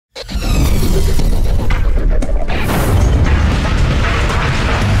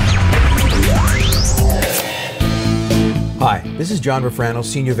This is John Rofrano,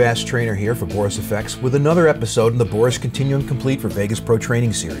 Senior VAS Trainer here for Boris Effects with another episode in the Boris Continuum Complete for Vegas Pro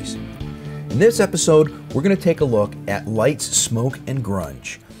Training Series. In this episode, we're going to take a look at lights, smoke, and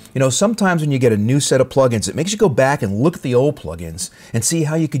grunge. You know, sometimes when you get a new set of plugins, it makes you go back and look at the old plugins and see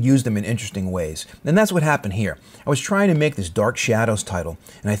how you could use them in interesting ways. And that's what happened here. I was trying to make this Dark Shadows title,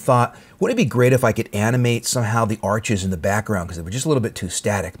 and I thought, wouldn't it be great if I could animate somehow the arches in the background because they were just a little bit too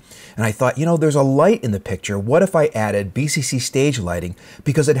static. And I thought, you know, there's a light in the picture. What if I added BCC stage lighting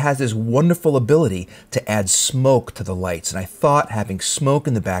because it has this wonderful ability to add smoke to the lights. And I thought having smoke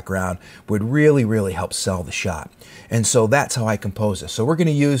in the background would really, really help sell the shot. And so that's how I composed this. So we're going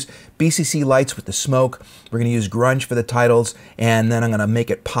to use BCC lights with the smoke. We're going to use grunge for the titles, and then I'm going to make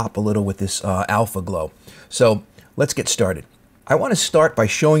it pop a little with this alpha glow. So let's get started. I want to start by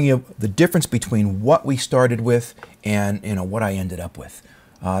showing you the difference between what we started with and what I ended up with.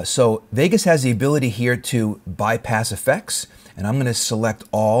 So Vegas has the ability here to bypass effects, and I'm going to select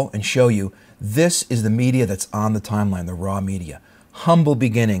all and show you this is the media that's on the timeline, the raw media. Humble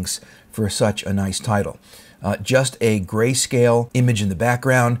beginnings for such a nice title. Just a grayscale image in the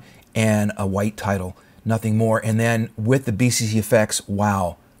background and a white title, nothing more. And then with the BCC effects,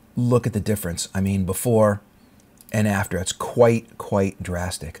 wow, look at the difference. I mean, before and after, it's quite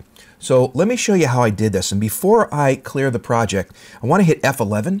drastic. So let me show you how I did this. And before I clear the project, I want to hit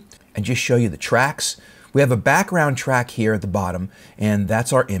F11 and just show you the tracks. We have a background track here at the bottom, and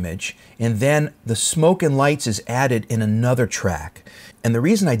that's our image. And then the smoke and lights is added in another track. And the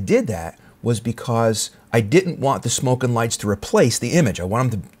reason I did that was because I didn't want the smoke and lights to replace the image. I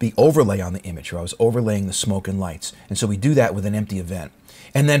want them to be overlay on the image, or I was overlaying the smoke and lights. And so we do that with an empty event.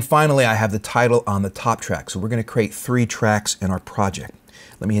 And then finally, I have the title on the top track. So we're going to create 3 tracks in our project.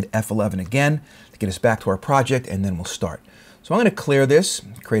 Let me hit F11 again to get us back to our project, and then we'll start. So I'm going to clear this,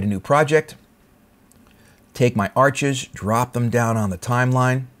 create a new project, take my arches, drop them down on the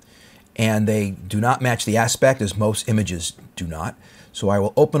timeline, and they do not match the aspect, as most images do not. So I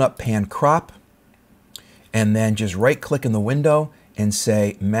will open up Pan Crop, and then just right-click in the window and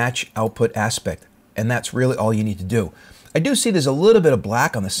say Match Output Aspect. And that's really all you need to do. I do see there's a little bit of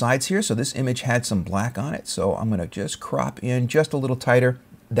black on the sides here, so this image had some black on it. So I'm going to just crop in just a little tighter.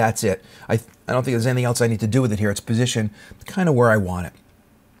 That's it. I don't think there's anything else I need to do with it here. It's positioned kind of where I want it.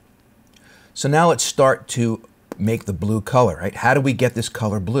 So now let's start to make the blue color, right? How do we get this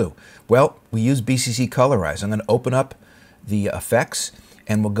color blue? Well, we use BCC Colorize. I'm going to open up the effects,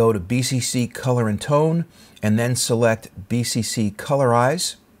 and we'll go to BCC Color and Tone, and then select BCC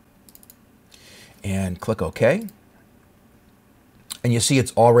Colorize, and click OK. And you see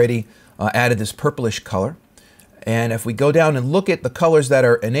it's already added this purplish color. And if we go down and look at the colors that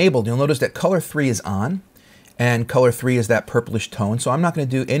are enabled, you'll notice that color 3 is on, and color 3 is that purplish tone. So I'm not going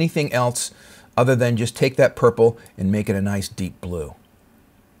to do anything else other than just take that purple and make it a nice deep blue.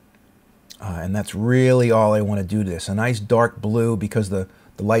 And that's really all I want to do to this. A nice dark blue, because the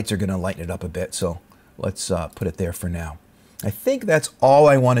lights are going to lighten it up a bit. So let's put it there for now. I think that's all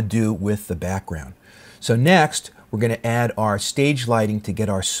I want to do with the background. So next, we're going to add our stage lighting to get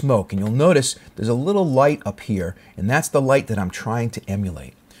our smoke. And you'll notice there's a little light up here, and that's the light that I'm trying to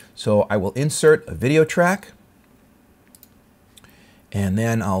emulate. So I will insert a video track, and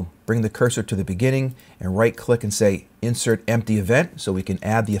then I'll bring the cursor to the beginning and right-click and say Insert Empty Event, so we can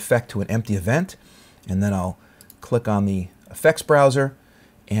add the effect to an empty event. And then I'll click on the effects browser,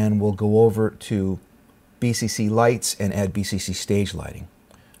 and we'll go over to BCC Lights and add BCC Stage Lighting.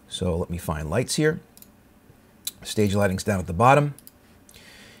 So let me find Lights here. Stage Lighting's down at the bottom.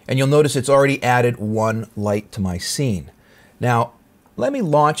 And you'll notice it's already added 1 light to my scene. Now, let me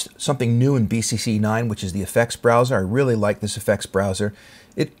launch something new in BCC 9, which is the effects browser. I really like this effects browser.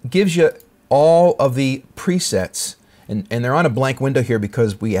 It gives you all of the presets, and they're on a blank window here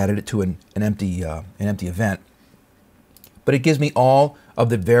because we added it to an empty event. But it gives me all of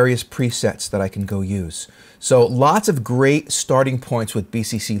the various presets that I can go use. So lots of great starting points with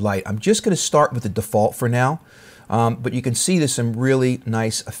BCC Light. I'm just going to start with the default for now, but you can see there's some really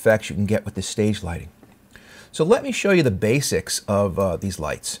nice effects you can get with the stage lighting. So let me show you the basics of these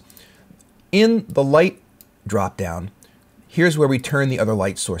lights. In the light drop-down, here's where we turn the other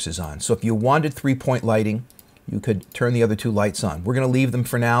light sources on. So if you wanted 3-point lighting, you could turn the other 2 lights on. We're going to leave them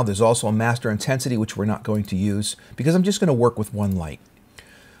for now. There's also a master intensity, which we're not going to use because I'm just going to work with 1 light.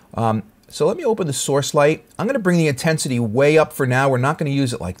 So let me open the source light. I'm going to bring the intensity way up for now. We're not going to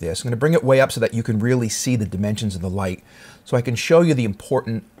use it like this. I'm going to bring it way up so that you can really see the dimensions of the light, so I can show you the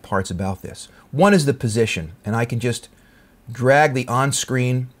important parts about this. One is the position, and I can just drag the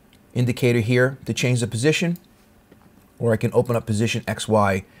on-screen indicator here to change the position, or I can open up position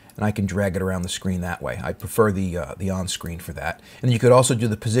XY, and and I can drag it around the screen that way. I prefer the on-screen for that. And you could also do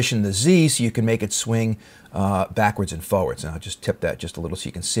the position the Z so you can make it swing backwards and forwards. And I'll just tip that just a little so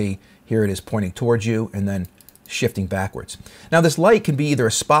you can see. Here it is pointing towards you and then shifting backwards. Now this light can be either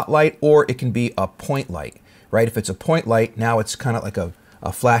a spotlight or it can be a point light, right? If it's a point light, now it's kind of like a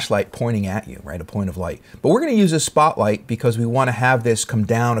flashlight pointing at you, right? A point of light. But we're going to use a spotlight because we want to have this come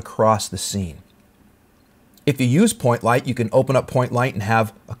down across the scene. If you use point light, you can open up point light and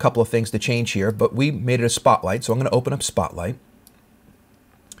have a couple of things to change here, but we made it a spotlight, so I'm going to open up spotlight.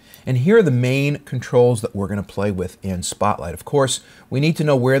 And here are the main controls that we're going to play with in spotlight. Of course, we need to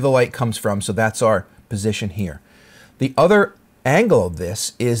know where the light comes from, so that's our position here. The other angle of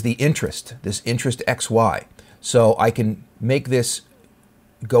this is the interest, this interest XY. So I can make this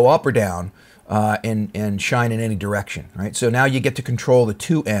go up or down and shine in any direction, right? So now you get to control the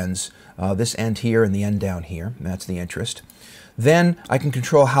two ends, this end here and the end down here, and that's the interest. Then I can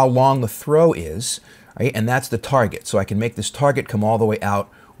control how long the throw is, right? And that's the target. So I can make this target come all the way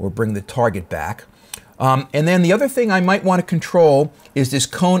out or bring the target back. And then the other thing I might want to control is this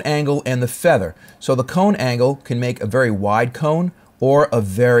cone angle and the feather. So the cone angle can make a very wide cone or a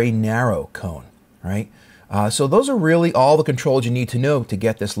very narrow cone, right? So those are really all the controls you need to know to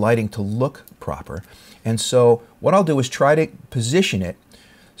get this lighting to look proper. And so what I'll do is try to position it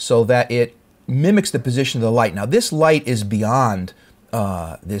so that it mimics the position of the light. Now this light is beyond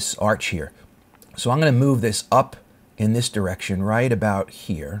this arch here. So I'm going to move this up in this direction right about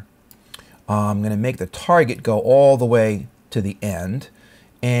here. I'm going to make the target go all the way to the end,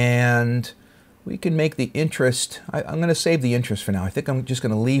 and we can make the interest, I'm going to save the interest for now. I think I'm just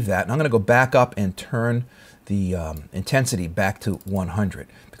going to leave that, and I'm going to go back up and turn the intensity back to 100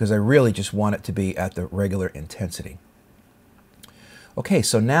 because I really just want it to be at the regular intensity. Okay,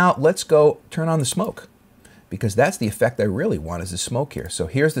 so now let's go turn on the smoke because that's the effect I really want is the smoke here. So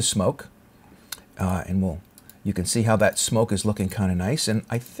here's the smoke, and you can see how that smoke is looking kind of nice, and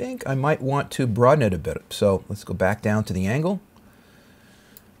I think I might want to broaden it a bit. So let's go back down to the angle,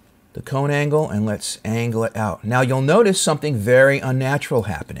 the cone angle, and let's angle it out. Now you'll notice something very unnatural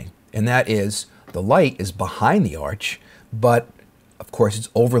happening, and that is the light is behind the arch, but of course it's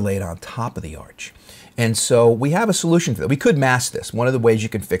overlaid on top of the arch. And so we have a solution for that. We could mask this. One of the ways you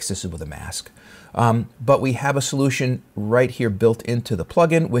can fix this is with a mask. But we have a solution right here built into the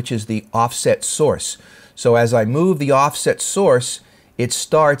plugin, which is the offset source. So as I move the offset source, it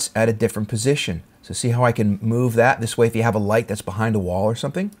starts at a different position. So see how I can move that this way if you have a light that's behind a wall or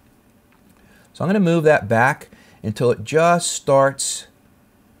something? So I'm going to move that back until it just starts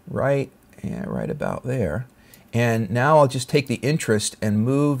right about there. And now I'll just take the interest and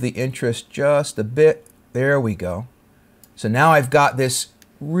move the interest just a bit. There we go. So now I've got this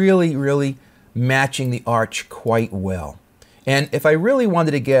really, really matching the arch quite well. And if I really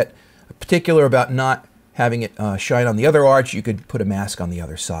wanted to get particular about not having it shine on the other arch, you could put a mask on the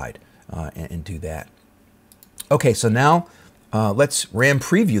other side and do that. Okay, so now let's RAM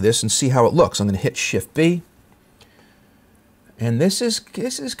preview this and see how it looks. I'm going to hit Shift B. And this is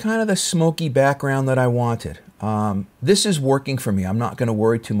kind of the smoky background that I wanted. This is working for me. I'm not going to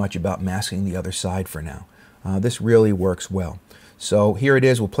worry too much about masking the other side for now. This really works well. So here it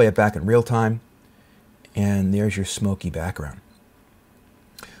is. We'll play it back in real time. And there's your smoky background.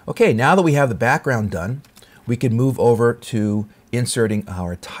 Okay, now that we have the background done, we can move over to inserting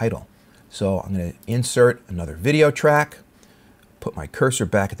our title. So I'm going to insert another video track, put my cursor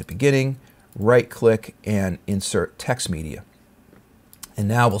back at the beginning, right-click, and insert text media. And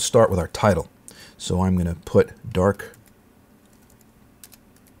now we'll start with our title. So I'm going to put dark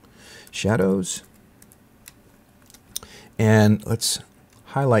shadows. And let's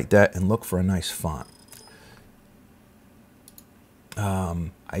highlight that and look for a nice font.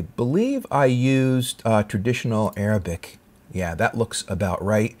 I believe I used traditional Arabic. Yeah, that looks about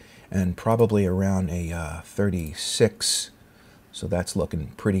right. And probably around a 36. So that's looking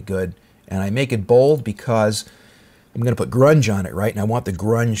pretty good. And I make it bold because I'm going to put grunge on it, right? And I want the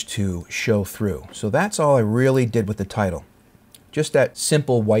grunge to show through. So that's all I really did with the title. Just that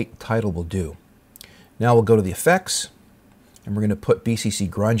simple white title will do. Now we'll go to the effects, and we're going to put BCC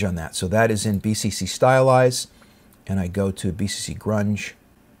Grunge on that. So that is in BCC Stylize, and I go to BCC Grunge,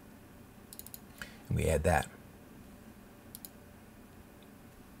 and we add that.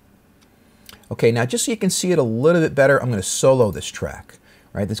 Okay, now just so you can see it a little bit better, I'm going to solo this track.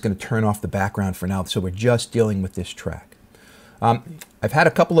 Right, that's going to turn off the background for now, so we're just dealing with this track. I've had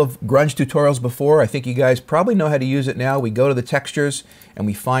a couple of grunge tutorials before. I think you guys probably know how to use it now. We go to the textures and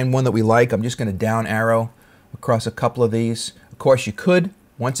we find one that we like. I'm just going to down arrow across a couple of these. Of course, you could,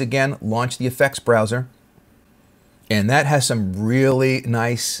 once again, launch the effects browser And that has some really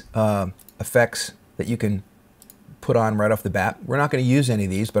nice effects that you can put on right off the bat. We're not going to use any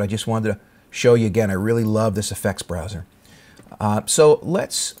of these, but I just wanted to show you again. I really love this effects browser. So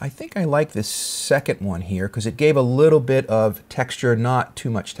I think I like this second one here because it gave a little bit of texture, not too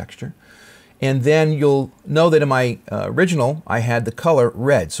much texture. And then you'll know that in my original, I had the color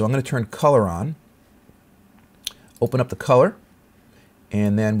red. So I'm going to turn color on, open up the color,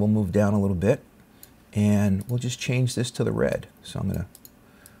 and then we'll move down a little bit. And we'll just change this to the red. So I'm going to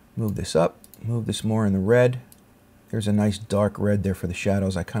move this up, move this more in the red. There's a nice dark red there for the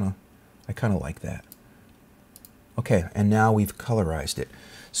shadows. I kind of like that. Okay, and now we've colorized it.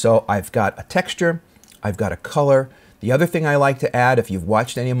 So I've got a texture, I've got a color. The other thing I like to add, if you've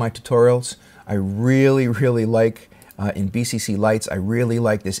watched any of my tutorials, I really like, in BCC lights, I really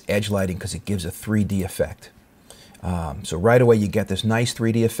like this edge lighting because it gives a 3D effect. So right away you get this nice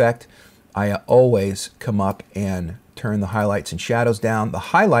 3D effect. I always come up and turn the highlights and shadows down. The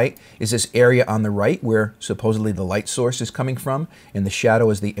highlight is this area on the right where supposedly the light source is coming from, and the shadow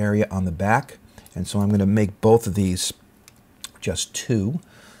is the area on the back. And so I'm going to make both of these just 2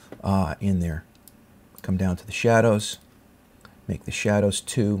 in there. Come down to the shadows, make the shadows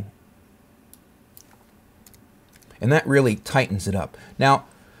 2. And that really tightens it up. Now,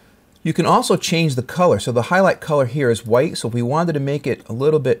 you can also change the color. So the highlight color here is white. So if we wanted to make it a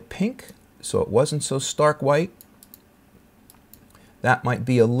little bit pink, so it wasn't so stark white, that might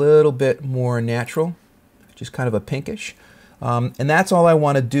be a little bit more natural, just kind of a pinkish. And that's all I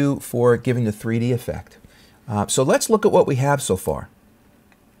want to do for giving the 3D effect. So let's look at what we have so far.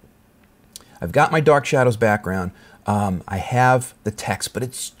 I've got my dark shadows background. I have the text, but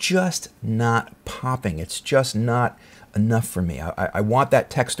it's just not popping. It's just not enough for me. I want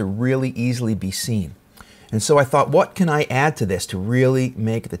that text to really easily be seen. And so I thought, what can I add to this to really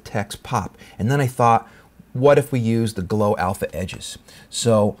make the text pop? And then I thought, what if we use the glow alpha edges?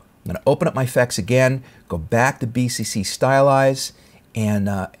 So I'm going to open up my effects again, go back to BCC Stylize,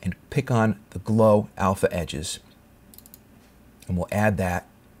 and pick on the glow alpha edges. And we'll add that.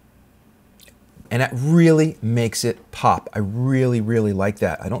 And that really makes it pop. I really like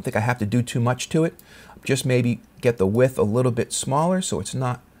that. I don't think I have to do too much to it. Just maybe get the width a little bit smaller so it's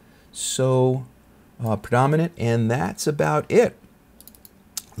not so predominant, and that's about it.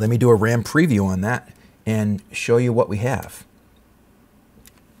 Let me do a RAM preview on that and show you what we have.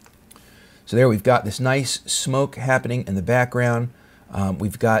 So there we've got this nice smoke happening in the background.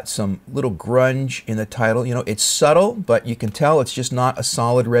 We've got some little grunge in the title. You know, it's subtle, but you can tell it's just not a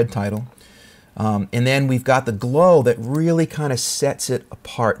solid red title. And then we've got the glow that really kind of sets it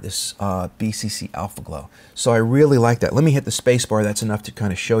apart, this BCC Alpha Glow. So I really like that. Let me hit the space bar. That's enough to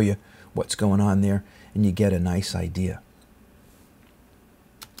kind of show you what's going on there, and you get a nice idea.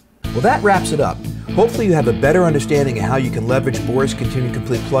 Well, that wraps it up. Hopefully you have a better understanding of how you can leverage Boris Continuing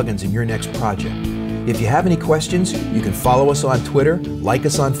Complete plugins in your next project. If you have any questions, you can follow us on Twitter, like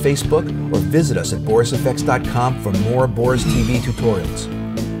us on Facebook, or visit us at borisfx.com for more Boris TV tutorials.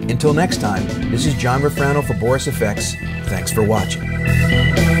 Until next time, this is John Rofrano for Boris FX. Thanks for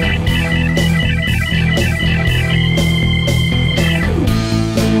watching.